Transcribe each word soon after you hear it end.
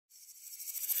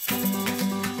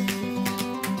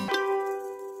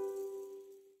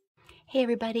Hey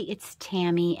everybody, it's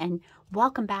Tammy and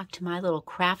welcome back to my little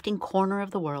crafting corner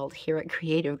of the world here at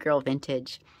Creative Girl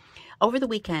Vintage. Over the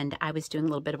weekend, I was doing a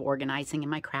little bit of organizing in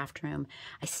my craft room.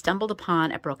 I stumbled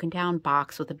upon a broken down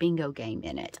box with a bingo game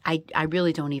in it. I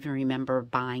really don't even remember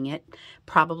buying it.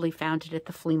 Probably found it at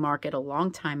the flea market a long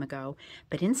time ago,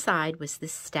 but inside was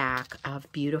this stack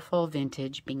of beautiful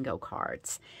vintage bingo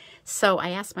cards. So I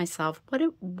asked myself,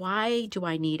 why do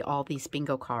I need all these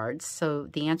bingo cards? So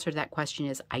the answer to that question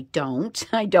is I don't.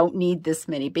 I don't need this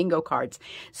many bingo cards.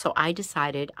 So I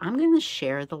decided I'm going to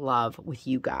share the love with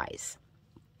you guys.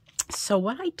 So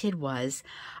what I did was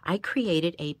I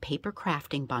created a paper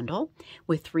crafting bundle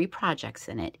with 3 projects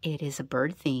in it. It is a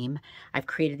bird theme. I've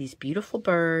created these beautiful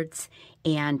birds,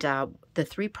 and the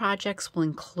 3 projects will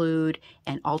include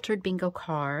an altered bingo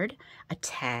card, a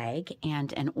tag,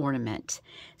 and an ornament.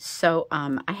 So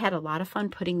I had a lot of fun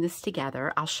putting this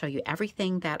together. I'll show you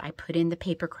everything that I put in the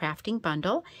paper crafting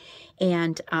bundle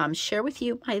and share with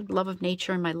you my love of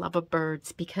nature and my love of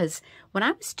birds, because when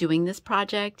I was doing this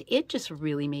project, it just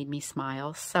really made me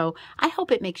smile. So I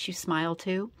hope it makes you smile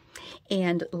too.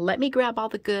 And let me grab all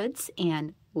the goods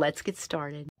and let's get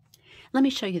started. Let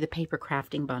me show you the paper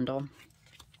crafting bundle.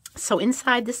 So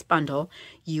inside this bundle,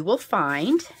 you will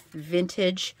find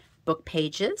vintage book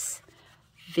pages,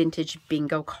 vintage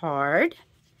bingo card,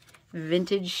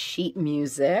 vintage sheet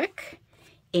music,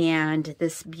 and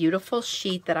this beautiful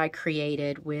sheet that I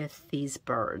created with these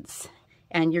birds.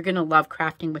 And you're going to love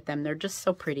crafting with them. They're just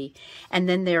so pretty. And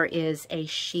then there is a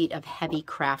sheet of heavy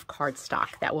craft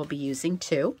cardstock that we'll be using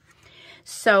too.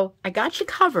 So I got you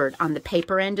covered on the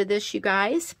paper end of this, you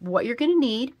guys. What you're going to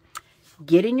need: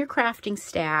 get in your crafting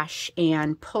stash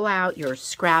and pull out your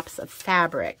scraps of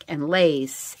fabric and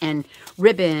lace and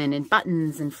ribbon and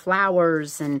buttons and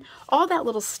flowers and all that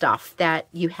little stuff that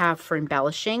you have for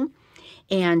embellishing.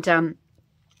 And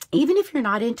even if you're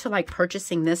not into like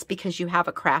purchasing this because you have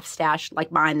a craft stash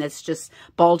like mine that's just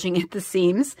bulging at the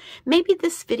seams, maybe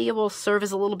this video will serve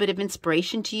as a little bit of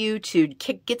inspiration to you to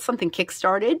get something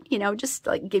kick-started, you know, just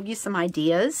like give you some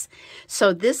ideas.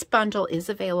 So this bundle is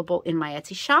available in my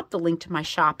Etsy shop. The link to my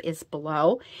shop is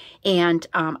below. And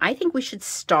I think we should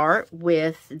start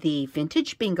with the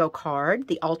vintage bingo card,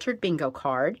 the altered bingo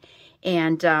card.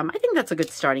 And I think that's a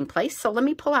good starting place. So let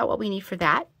me pull out what we need for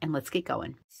that and let's get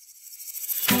going.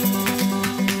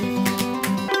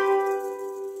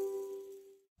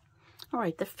 All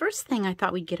right, the first thing I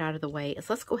thought we'd get out of the way is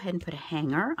let's go ahead and put a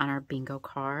hanger on our bingo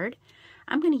card.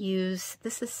 I'm going to use,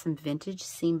 this is some vintage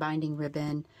seam binding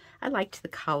ribbon. I liked the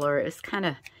color. It's kind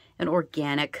of an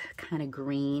organic kind of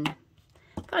green.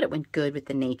 Thought it went good with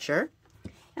the nature.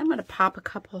 I'm going to pop a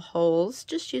couple holes,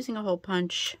 just using a hole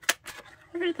punch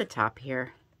right at the top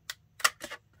here.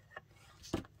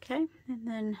 Okay, and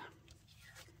then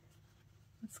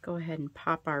let's go ahead and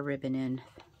pop our ribbon in.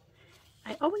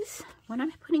 I always, when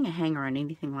I'm putting a hanger on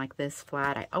anything like this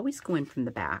flat, I always go in from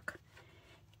the back.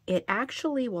 It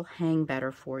actually will hang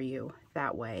better for you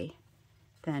that way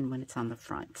than when it's on the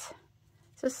front.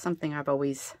 So this is something I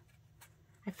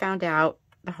found out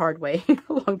the hard way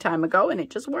a long time ago, and it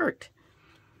just worked.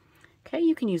 Okay,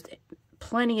 you can use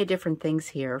plenty of different things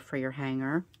here for your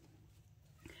hanger.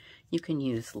 You can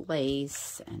use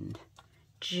lace and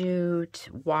jute,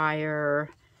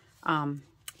 wire,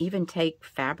 even take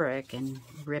fabric and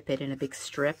rip it in a big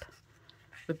strip.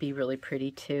 Would be really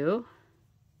pretty too.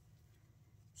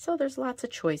 So there's lots of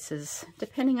choices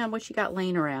depending on what you got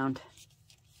laying around.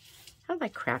 I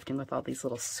like crafting with all these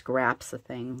little scraps of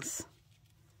things.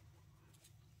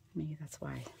 Maybe that's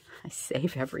why I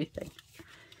save everything.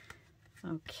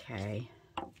 Okay.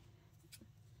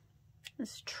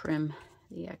 Let's trim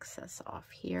the excess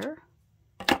off here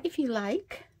if you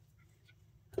like.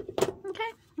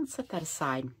 Okay, let's set that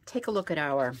aside. Take a look at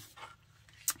our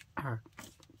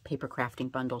paper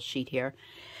crafting bundle sheet here.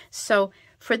 So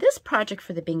for this project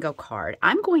for the bingo card,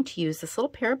 I'm going to use this little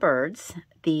pair of birds,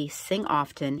 the Sing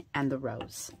Often and the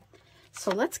Rose.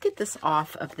 So let's get this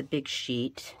off of the big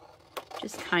sheet,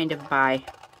 just kind of by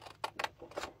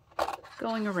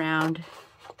going around.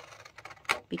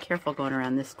 Be careful going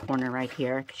around this corner right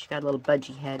here because you got a little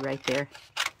budgie head right there.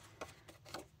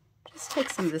 Just take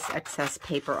some of this excess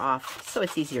paper off so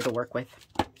it's easier to work with.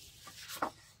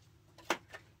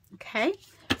 Okay,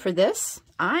 for this,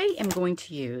 I am going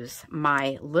to use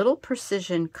my little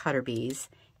precision cutter bees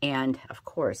and, of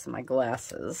course, my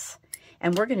glasses.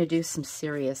 And we're going to do some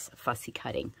serious fussy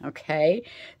cutting, okay?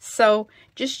 So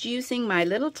just using my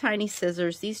little tiny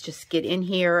scissors, these just get in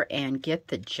here and get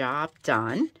the job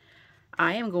done.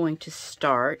 I am going to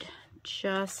start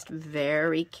just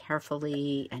very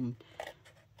carefully and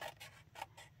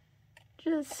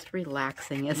just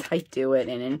relaxing as I do it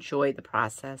and enjoy the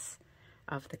process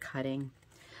of the cutting.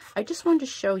 I just wanted to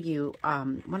show you,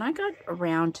 when I got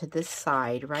around to this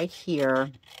side right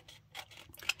here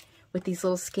with these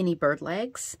little skinny bird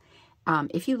legs,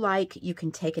 if you like, you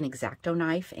can take an X-Acto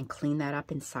knife and clean that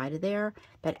up inside of there.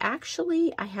 But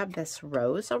actually, I have this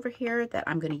rose over here that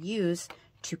I'm going to use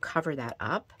to cover that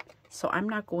up. So I'm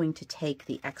not going to take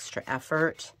the extra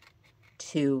effort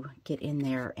to get in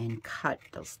there and cut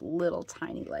those little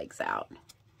tiny legs out.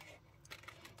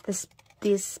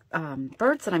 These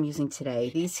birds that I'm using today,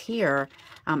 these here,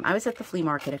 I was at the flea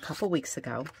market a couple weeks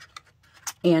ago,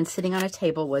 and sitting on a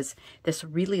table was this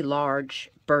really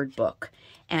large bird book.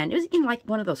 And it was in like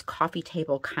one of those coffee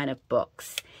table kind of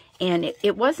books. And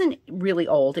it wasn't really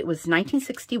old. It was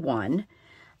 1961.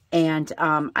 And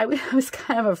I was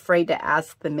kind of afraid to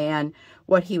ask the man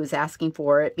what he was asking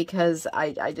for it because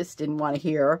I just didn't want to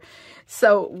hear.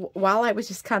 So while I was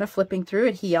just kind of flipping through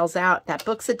it, he yells out, "That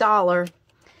book's $1."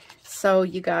 So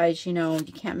you guys, you know,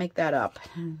 you can't make that up.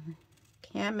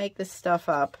 Can't make this stuff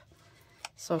up.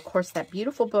 So of course that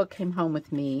beautiful book came home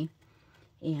with me,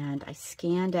 and I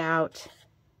scanned out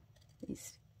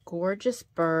these gorgeous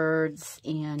birds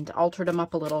and altered them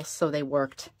up a little so they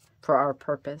worked for our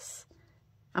purpose.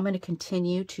 I'm going to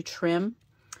continue to trim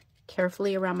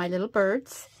carefully around my little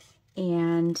birds,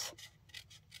 and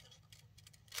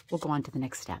we'll go on to the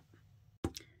next step.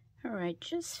 All right,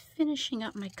 just finishing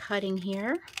up my cutting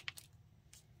here.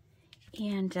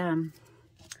 And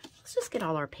let's just get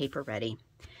all our paper ready.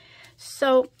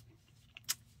 So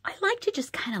I like to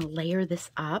just kind of layer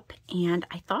this up, and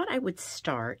I thought I would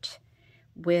start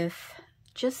with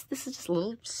this is just a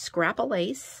little scrap of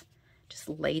lace. Just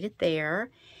laid it there.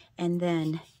 And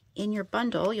then in your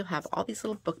bundle, you'll have all these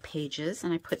little book pages,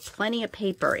 and I put plenty of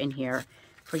paper in here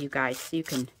for you guys so you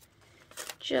can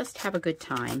just have a good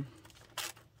time.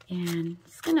 And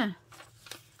just gonna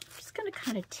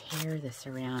kind of tear this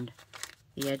around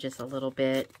the edges a little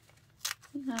bit.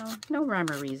 You know, no rhyme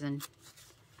or reason.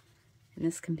 And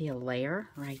this can be a layer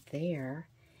right there.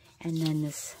 And then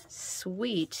this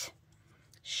sweet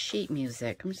sheet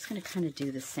music. I'm just going to kind of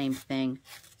do the same thing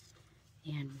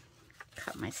and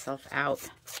cut myself out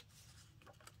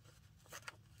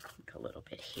a little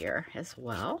bit here as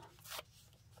well.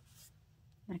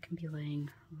 That can be laying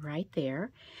right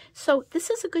there. So this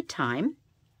is a good time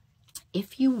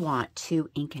if you want to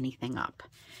ink anything up.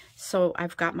 So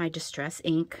I've got my Distress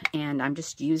ink, and I'm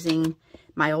just using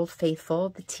my Old Faithful,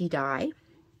 the tea dye.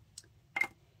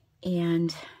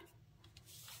 And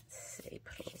let's see,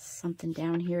 put a little something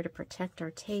down here to protect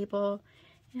our table.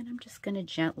 And I'm just going to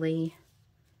gently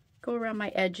go around my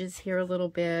edges here a little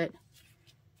bit.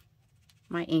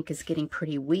 My ink is getting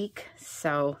pretty weak,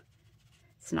 so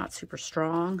it's not super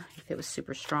strong. If it was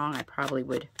super strong, I probably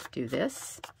would do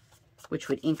this, which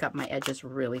would ink up my edges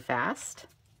really fast.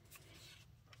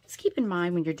 Just keep in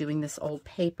mind when you're doing this old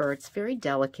paper, it's very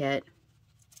delicate.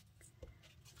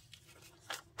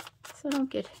 So don't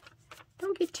get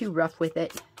too rough with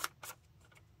it.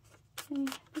 Okay,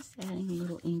 just adding a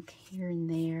little ink here and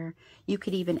there. You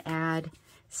could even add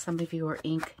some of your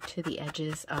ink to the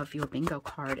edges of your bingo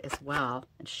card as well.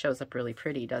 It shows up really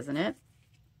pretty, doesn't it?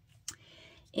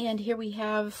 And here we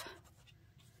have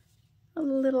a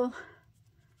little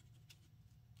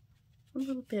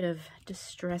bit of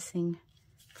distressing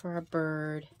for our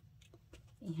bird,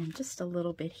 and just a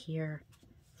little bit here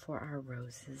for our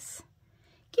roses.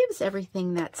 Gives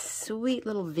everything that sweet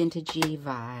little vintagey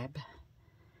vibe.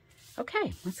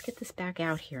 Okay, let's get this back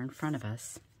out here in front of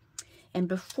us. And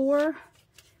before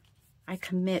I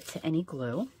commit to any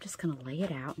glue, I'm just going to lay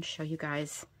it out and show you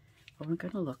guys what we're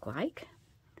going to look like.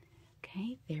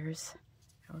 Okay, there's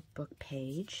our book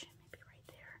page, maybe right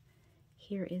there.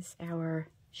 Here is our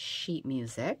sheet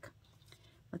music.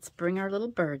 Let's bring our little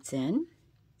birds in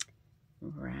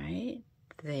right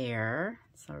there.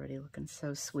 It's already looking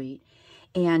so sweet.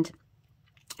 And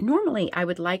normally I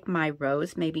would like my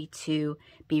rose maybe to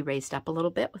be raised up a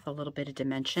little bit with a little bit of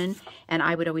dimension, and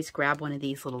I would always grab one of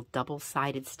these little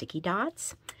double-sided sticky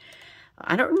dots.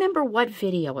 I don't remember what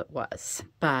video it was,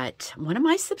 but one of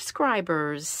my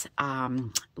subscribers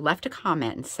left a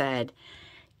comment and said,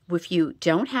 if you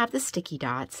don't have the sticky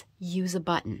dots, use a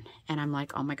button. And I'm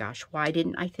like, oh my gosh, why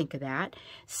didn't I think of that?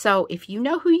 So if you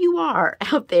know who you are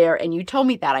out there and you told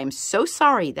me that, I'm so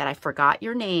sorry that I forgot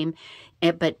your name.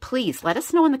 But please let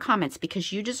us know in the comments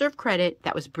because you deserve credit.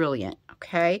 That was brilliant.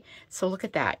 Okay. So look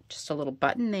at that. Just a little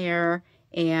button there.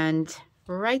 And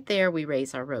right there, we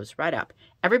raise our rose right up.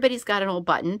 Everybody's got an old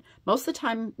button. Most of the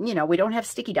time, you know, we don't have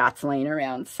sticky dots laying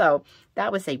around. So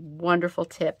that was a wonderful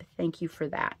tip. Thank you for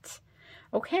that.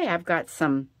 Okay, I've got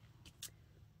some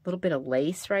little bit of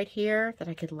lace right here that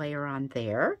I could layer on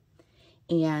there.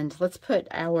 And let's put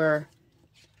our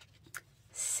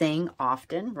Sing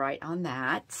Often right on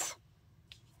that.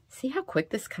 See how quick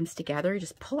this comes together? You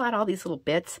just pull out all these little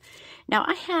bits. Now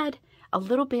I had a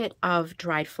little bit of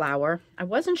dried flour. I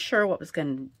wasn't sure what was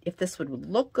if this would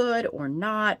look good or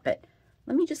not, but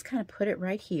let me just kind of put it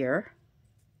right here.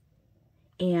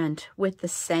 And with the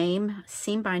same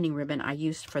seam binding ribbon I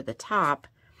used for the top,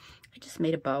 I just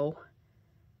made a bow,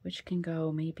 which can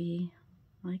go maybe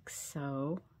like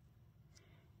so.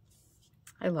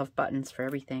 I love buttons for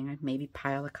everything. I'd maybe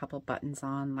pile a couple buttons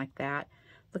on like that.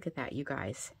 Look at that, you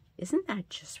guys. Isn't that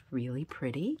just really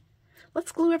pretty?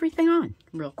 Let's glue everything on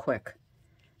real quick.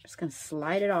 I'm just going to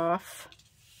slide it off.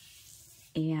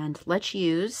 And let's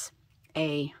use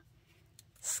a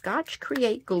Scotch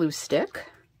Create glue stick.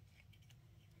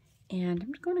 And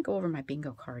I'm going to go over my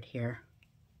bingo card here,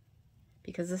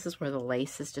 because this is where the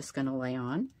lace is just going to lay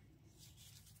on.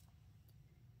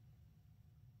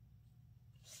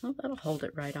 So that'll hold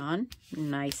it right on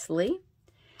nicely.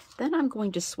 Then I'm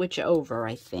going to switch over,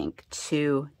 I think,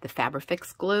 to the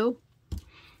Fabrifix glue.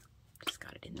 Just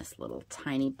got it in this little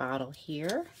tiny bottle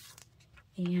here.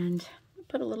 And I'll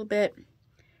put a little bit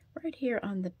right here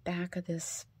on the back of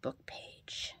this book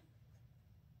page.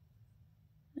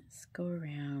 Let's go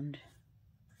around.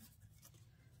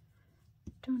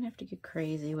 Don't have to get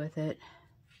crazy with it.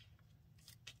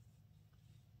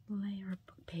 Lay our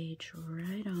book page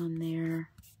right on there.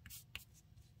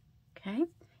 Okay,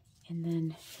 and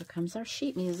then here comes our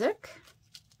sheet music.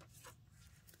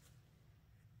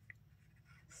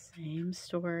 Same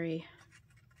story.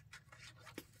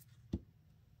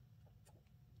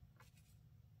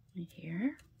 Right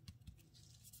here.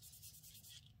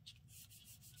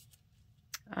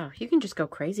 Oh, you can just go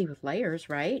crazy with layers,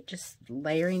 right? Just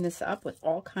layering this up with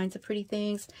all kinds of pretty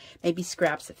things. Maybe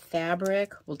scraps of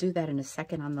fabric. We'll do that in a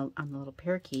second on the little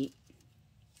parakeet.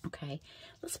 Okay,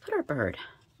 let's put our bird.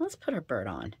 Let's put our bird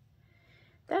on.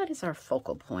 That is our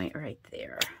focal point right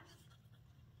there.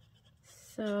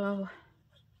 So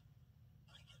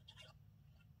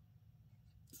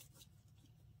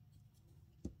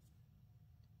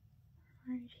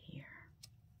right here.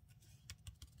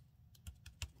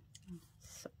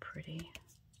 So pretty.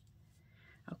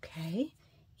 Okay,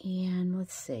 and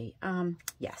let's see.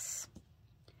 Yes,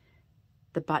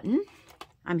 the button.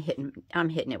 I'm hitting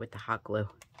it with the hot glue.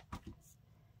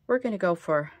 We're going to go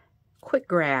for quick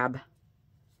grab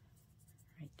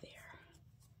right there,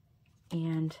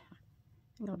 and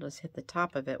I'll just hit the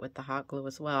top of it with the hot glue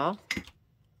as well.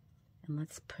 And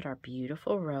let's put our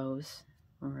beautiful rose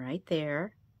right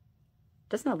there.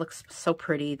 Doesn't that look so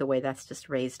pretty the way that's just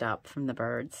raised up from the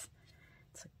birds?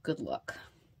 It's a good look.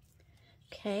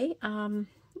 Okay,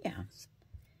 yeah,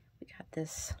 we got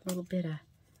this little bit of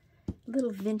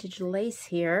little vintage lace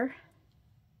here.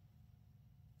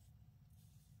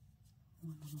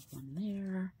 One little one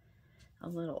there, a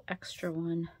little extra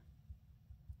one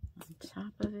on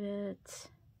top of it.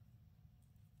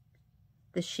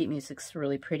 This sheet music's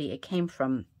really pretty. It came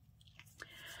from,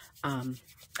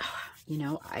 you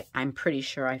know, I'm pretty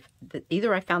sure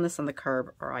either I found this on the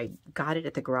curb or I got it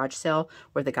at the garage sale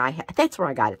where the guy, that's where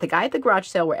I got it. The guy at the garage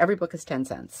sale where every book is 10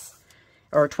 cents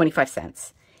or 25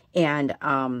 cents. And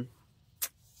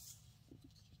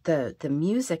the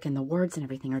music and the words and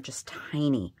everything are just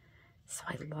tiny. So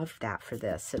I love that for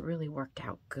this. It really worked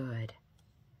out good.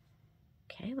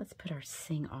 Okay, let's put our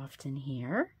Sing Often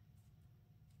here.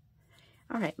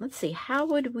 All right, let's see. How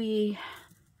would we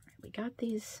got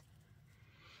these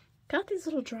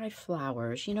little dried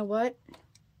flowers. You know what?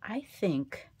 I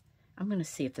think I'm going to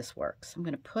see if this works. I'm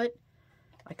going to put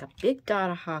like a big dot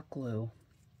of hot glue.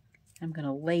 I'm going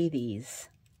to lay these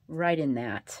right in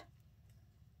that.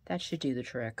 That should do the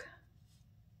trick.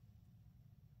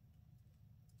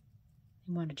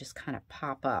 You want to just kind of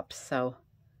pop up. So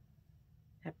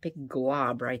that big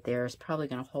glob right there is probably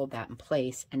going to hold that in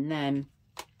place. And then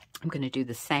I'm going to do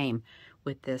the same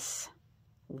with this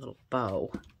little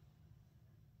bow.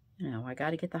 You know, I got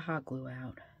to get the hot glue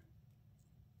out.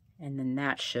 And then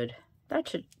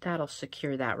that'll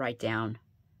secure that right down.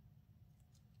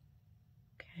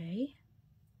 Okay.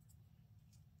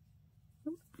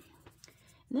 And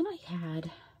then I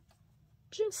had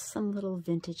just some little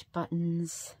vintage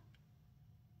buttons.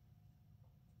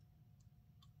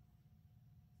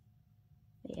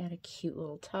 They add a cute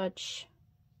little touch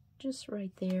just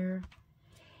right there.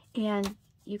 And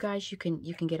you guys, you can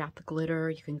get out the glitter.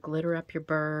 You can glitter up your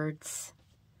birds.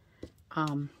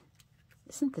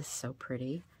 Isn't this so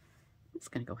pretty? I'm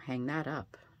just gonna go hang that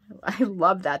up. I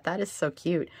love that. That is so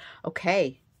cute.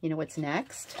 Okay, you know what's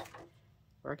next?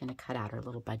 We're gonna cut out our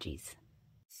little budgies.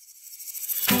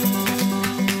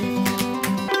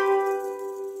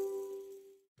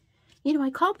 You know,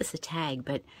 I call this a tag,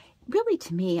 but really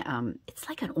to me, it's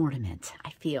like an ornament,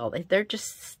 I feel.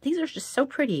 These are just so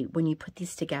pretty when you put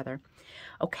these together.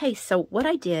 Okay, so what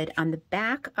I did on the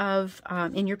back of,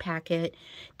 in your packet,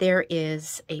 there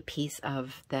is a piece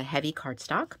of the heavy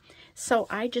cardstock. So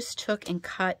I just took and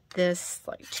cut this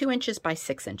like 2 inches by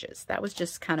 6 inches. That was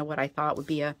just kind of what I thought would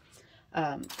be a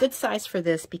good size for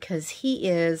this because he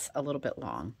is a little bit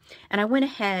long. And I went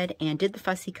ahead and did the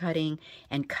fussy cutting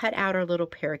and cut out our little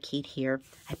parakeet here.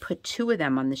 I put 2 of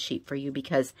them on the sheet for you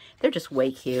because they're just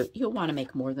way cute. You'll want to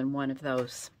make more than 1 of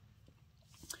those.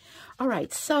 All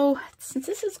right, so since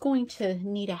this is going to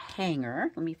need a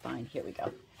hanger, let me find, here we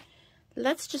go.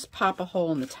 Let's just pop a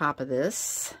hole in the top of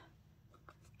this.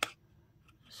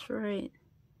 Just right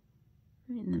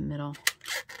in the middle.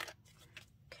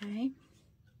 Okay.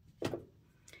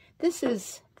 This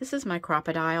is my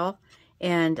crocodile,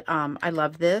 and I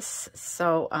love this.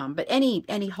 So, but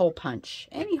any hole punch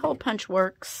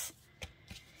works.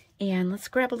 And let's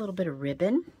grab a little bit of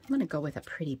ribbon. I'm going to go with a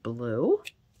pretty blue.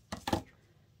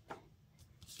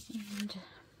 And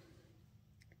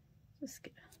just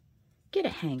get a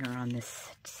hanger on this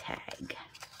tag.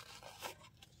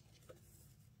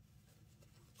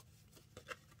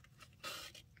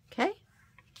 Okay.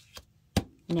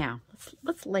 Now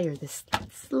let's layer this.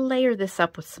 Let's layer this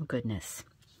up with some goodness.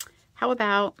 How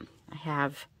about I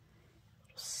have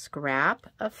a scrap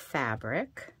of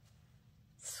fabric.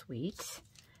 Sweet.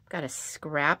 I've got a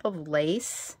scrap of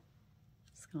lace.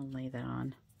 Just gonna lay that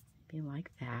on, maybe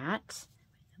like that.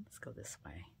 Let's go this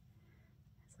way.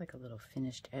 It's like a little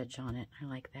finished edge on it. I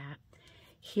like that.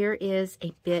 Here is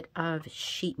a bit of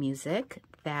sheet music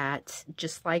that,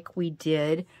 just like we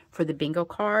did for the bingo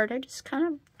card, I just kind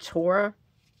of tore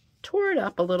it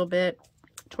up a little bit,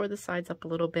 tore the sides up a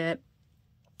little bit.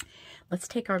 Let's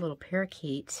take our little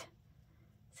parakeet.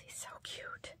 He's so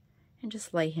cute. And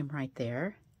just lay him right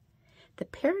there. The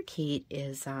parakeet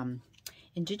is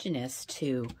indigenous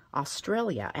to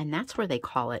Australia, and that's where they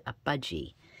call it a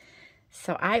budgie.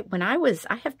 So I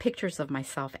have pictures of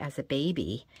myself as a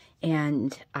baby,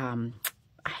 and I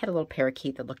had a little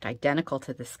parakeet that looked identical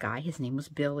to this guy. His name was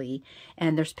Billy,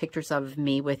 and there's pictures of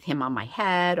me with him on my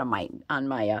head, on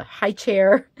my high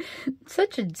chair.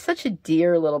 Such a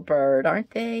dear little bird,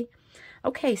 aren't they?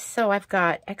 Okay, so I've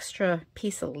got extra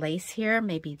piece of lace here,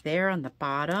 maybe there on the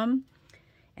bottom,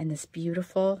 and this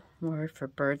beautiful word for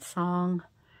bird song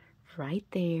right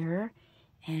there.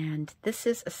 And this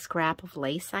is a scrap of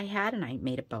lace I had, and I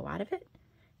made a bow out of it.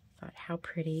 Thought how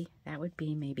pretty that would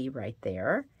be, maybe right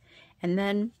there. And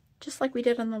then, just like we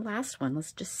did on the last one,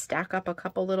 let's just stack up a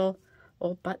couple little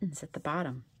old buttons at the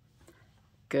bottom.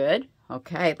 Good.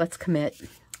 Okay, let's commit.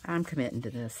 I'm committing to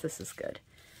this. This is good.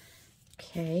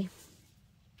 Okay.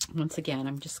 Once again,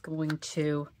 I'm just going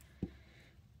to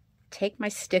take my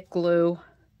stick glue,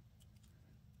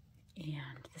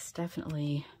 and this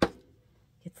definitely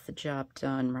gets the job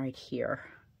done right here.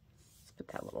 Let's put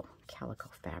that little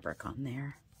calico fabric on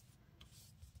there.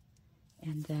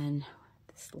 And then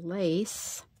this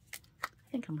lace, I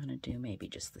think I'm going to do maybe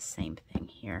just the same thing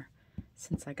here,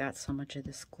 since I got so much of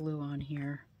this glue on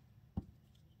here.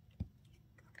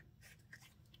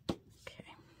 Okay.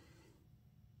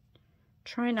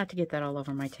 Try not to get that all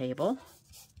over my table.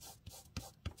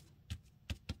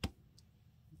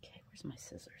 Okay, where's my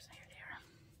scissors? Here they are.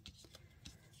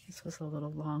 This was a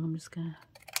little long. I'm just going to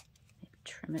maybe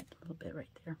trim it a little bit right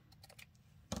there.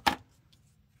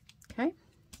 Okay.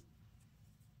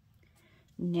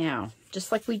 Now,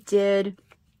 just like we did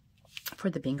for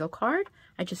the bingo card,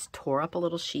 I just tore up a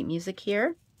little sheet music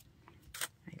here.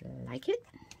 I like it.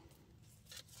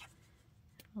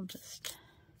 I'll just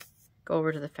go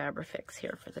over to the Fabrifix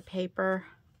here for the paper.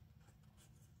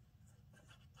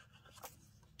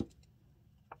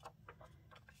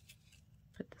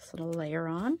 Put this little layer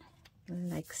on,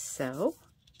 like so.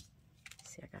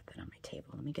 See, I got that on my table.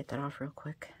 Let me get that off real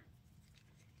quick.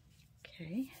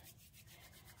 Okay.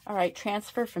 All right,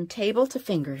 transfer from table to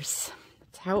fingers.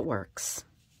 That's how it works.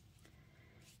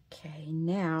 Okay,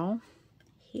 now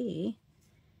I'm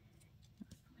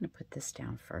going to put this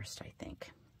down first, I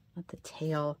think. Let the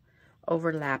tail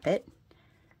overlap it.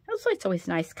 Also, it's always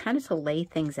nice kind of to lay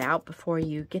things out before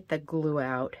you get the glue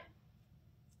out.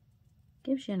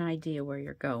 Gives you an idea where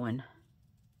you're going.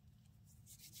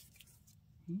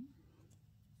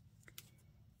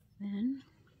 Then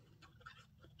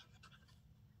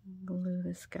glue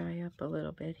this guy up a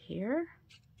little bit here.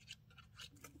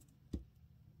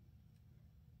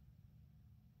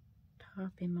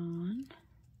 Top him on.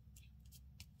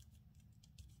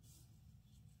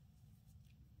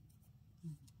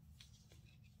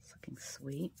 looking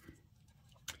sweet.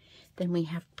 Then we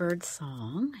have bird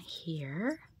song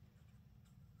here.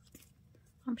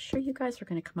 I'm sure you guys are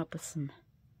going to come up with some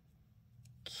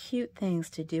cute things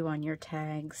to do on your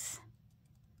tags.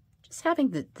 Just having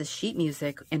the sheet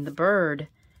music and the bird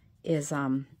is,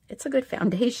 it's a good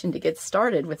foundation to get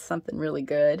started with something really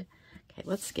good. Okay,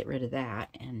 let's get rid of that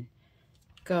and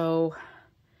go.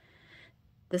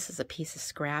 This is a piece of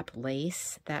scrap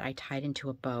lace that I tied into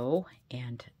a bow,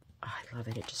 and oh, I love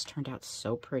it. It just turned out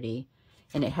so pretty,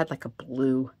 and it had like a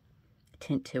blue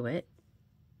tint to it.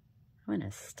 I'm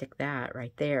going to stick that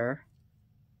right there.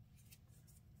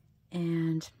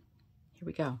 And here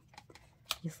we go.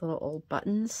 These little old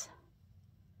buttons.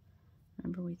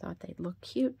 Remember, we thought they'd look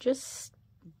cute, just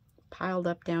piled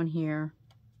up down here.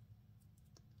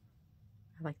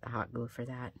 I like the hot glue for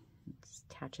that. It just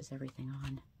attaches everything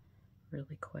on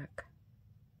really quick.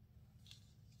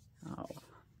 Oh,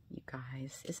 you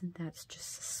guys, isn't that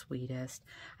just the sweetest?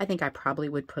 I think I probably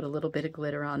would put a little bit of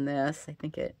glitter on this. I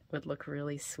think it would look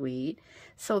really sweet.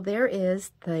 So there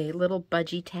is the little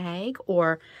budgie tag,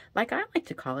 or like I like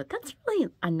to call it, that's really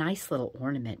a nice little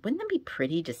ornament. Wouldn't that be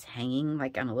pretty, just hanging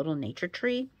like on a little nature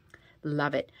tree?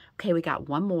 Love it. Okay, we got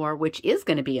one more, which is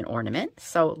going to be an ornament.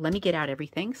 So let me get out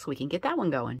everything so we can get that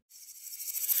one going.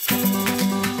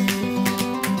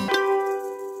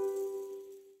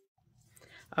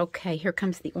 Okay, here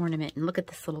comes the ornament, and look at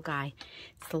this little guy.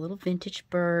 It's a little vintage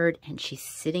bird, and she's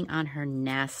sitting on her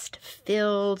nest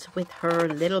filled with her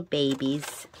little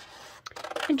babies.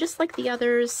 And just like the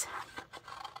others,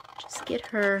 just get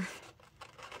her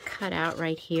cut out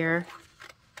right here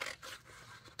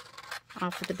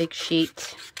off of the big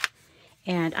sheet.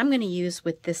 And I'm going to use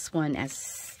with this one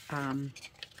as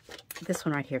this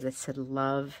one right here that said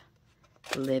 "Love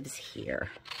Lives Here."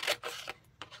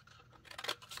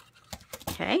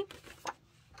 Okay,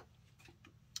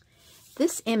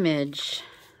 this image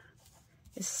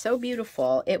is so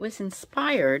beautiful. It was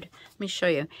inspired, let me show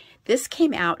you. This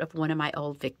came out of one of my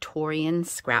old Victorian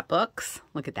scrapbooks.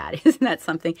 Look at that, isn't that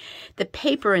something? The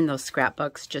paper in those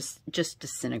scrapbooks just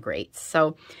disintegrates.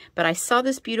 So, but I saw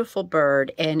this beautiful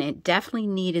bird, and it definitely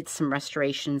needed some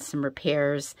restoration, some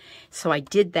repairs. So I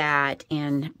did that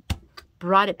and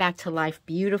brought it back to life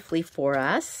beautifully for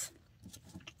us.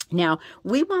 Now,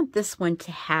 we want this one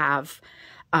to have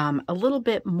a little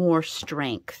bit more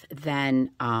strength than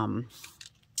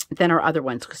our other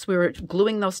ones, because we were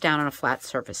gluing those down on a flat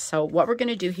surface. So what we're going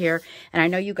to do here, and I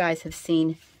know you guys have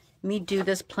seen me do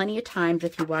this plenty of times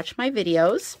if you watch my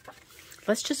videos,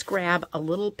 let's just grab a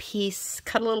little piece,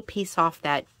 cut a little piece off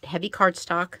that heavy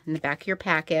cardstock in the back of your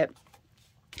packet.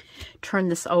 Turn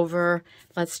this over.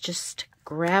 Let's just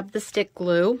grab the stick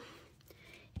glue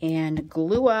and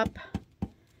glue up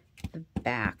the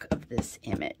back of this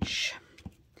image.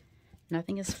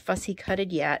 Nothing is fussy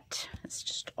cutted yet. It's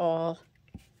just all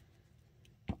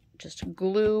just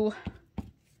glue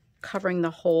covering the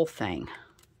whole thing.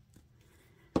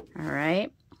 All right,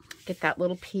 get that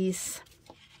little piece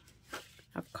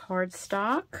of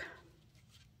cardstock,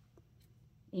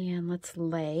 and let's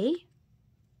lay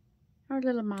our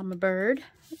little mama bird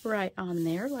right on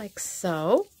there like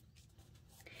so.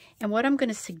 And what I'm going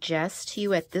to suggest to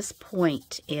you at this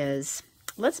point is,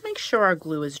 let's make sure our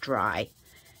glue is dry.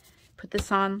 Put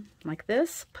this on like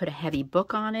this, put a heavy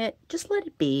book on it, just let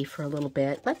it be for a little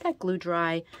bit. Let that glue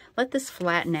dry, let this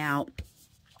flatten out.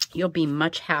 You'll be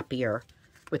much happier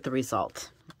with the result,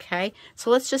 okay?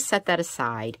 So let's just set that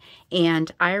aside.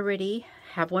 And I already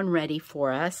have one ready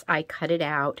for us. I cut it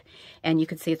out, and you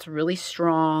can see it's really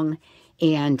strong.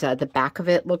 And the back of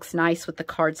it looks nice with the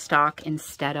cardstock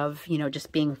instead of, you know,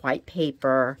 just being white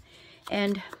paper.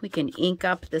 And we can ink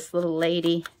up this little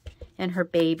lady and her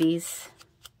babies.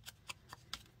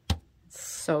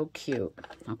 So cute.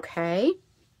 Okay.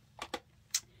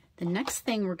 The next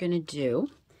thing we're going to do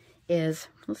is,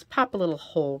 let's pop a little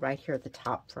hole right here at the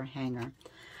top for a hanger.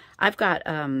 I've got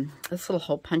this little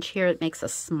hole punch here. It makes a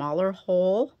smaller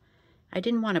hole. I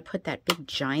didn't want to put that big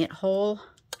giant hole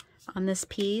on this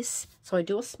piece, so I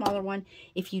do a smaller one.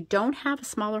 If you don't have a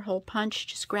smaller hole punch,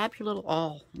 just grab your little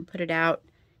awl and put it out.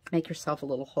 Make yourself a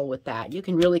little hole with that. You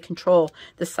can really control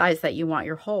the size that you want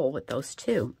your hole with those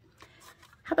too.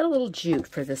 How about a little jute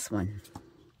for this one?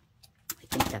 I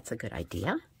think that's a good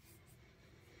idea.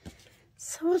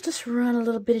 So we'll just run a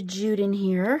little bit of jute in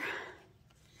here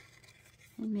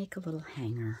and make a little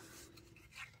hanger.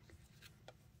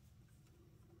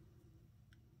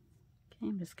 Okay,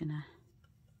 I'm just gonna,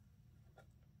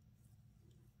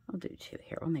 I'll do two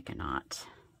here. We'll make a knot.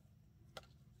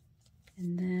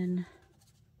 And then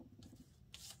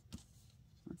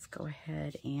let's go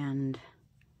ahead and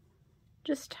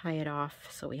just tie it off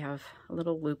so we have a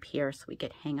little loop here so we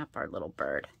could hang up our little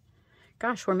bird.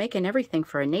 Gosh, we're making everything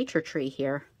for a nature tree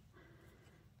here.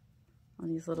 All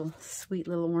these little sweet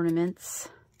little ornaments.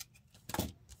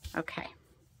 Okay.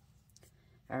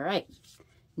 All right.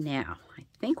 Now, I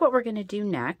think what we're going to do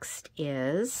next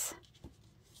is,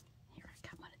 here, I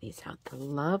got one of these out. The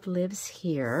love lives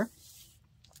here.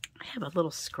 I have a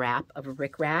little scrap of a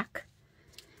rickrack.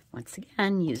 Once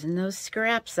again, using those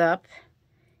scraps up.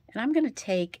 And I'm going to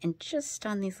take, and just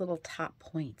on these little top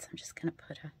points, I'm just going to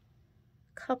put a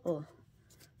couple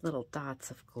little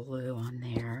dots of glue on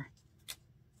there.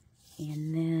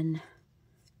 And then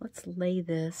let's lay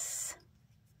this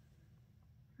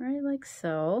right like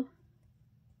so,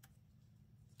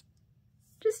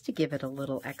 just to give it a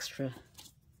little extra,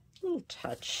 little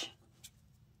touch,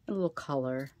 a little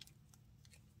color.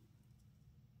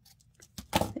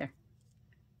 There,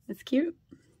 that's cute.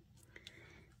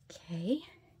 Okay.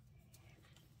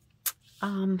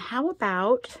 How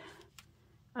about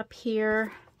up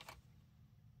here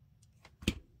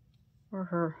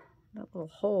where that little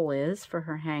hole is for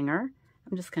her hanger?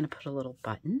 I'm just going to put a little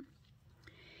button.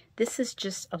 This is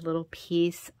just a little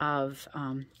piece of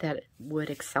that wood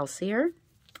excelsior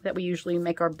that we usually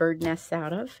make our bird nests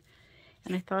out of.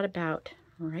 And I thought about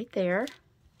right there.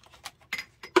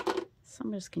 So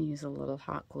I'm just going to use a little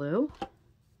hot glue.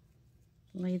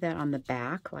 Lay that on the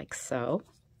back like so.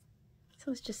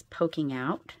 So it's just poking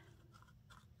out.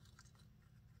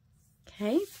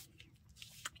 Okay.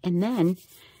 And then,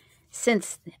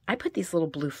 since I put these little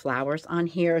blue flowers on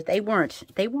here, they weren't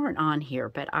on here,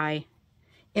 but I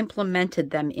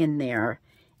implemented them in there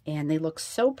and they look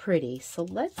so pretty. So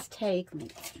let's take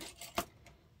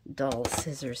dull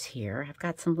scissors here. I've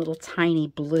got some little tiny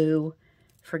blue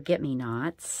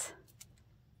forget-me-nots,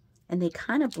 and they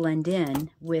kind of blend in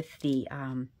with the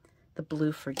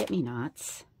blue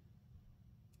forget-me-nots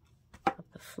of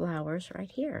the flowers right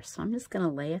here. So I'm just going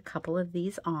to lay a couple of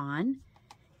these on.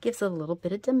 Gives a little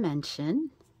bit of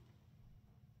dimension.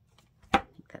 I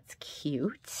think that's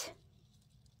cute.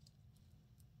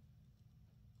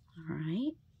 All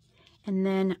right. And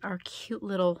then our cute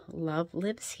little love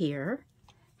lives here.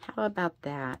 How about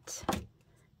that?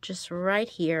 Just right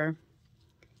here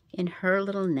in her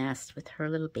little nest with her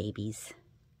little babies.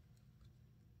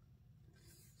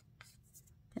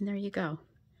 And there you go.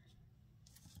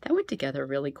 That went together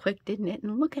really quick, didn't it?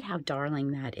 And look at how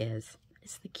darling that is.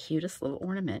 It's the cutest little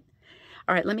ornament.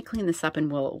 All right, let me clean this up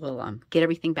and we'll get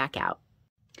everything back out.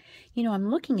 You know, I'm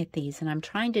looking at these and I'm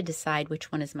trying to decide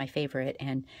which one is my favorite,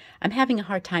 and I'm having a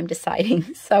hard time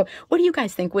deciding. So what do you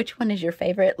guys think? Which one is your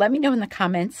favorite? Let me know in the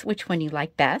comments which one you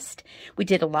like best. We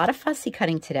did a lot of fussy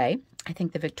cutting today. I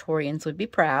think the Victorians would be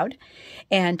proud.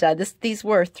 And these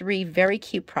were 3 very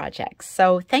cute projects.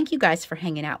 So thank you guys for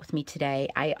hanging out with me today.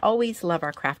 I always love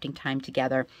our crafting time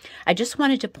together. I just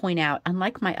wanted to point out,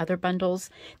 unlike my other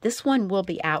bundles, this one will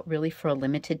be out really for a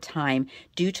limited time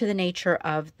due to the nature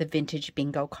of the vintage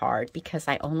bingo card, because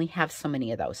I only have so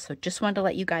many of those. So just wanted to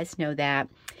let you guys know that.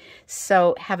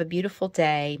 So have a beautiful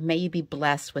day. May you be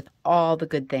blessed with all the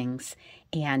good things.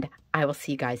 And I will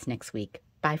see you guys next week.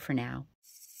 Bye for now.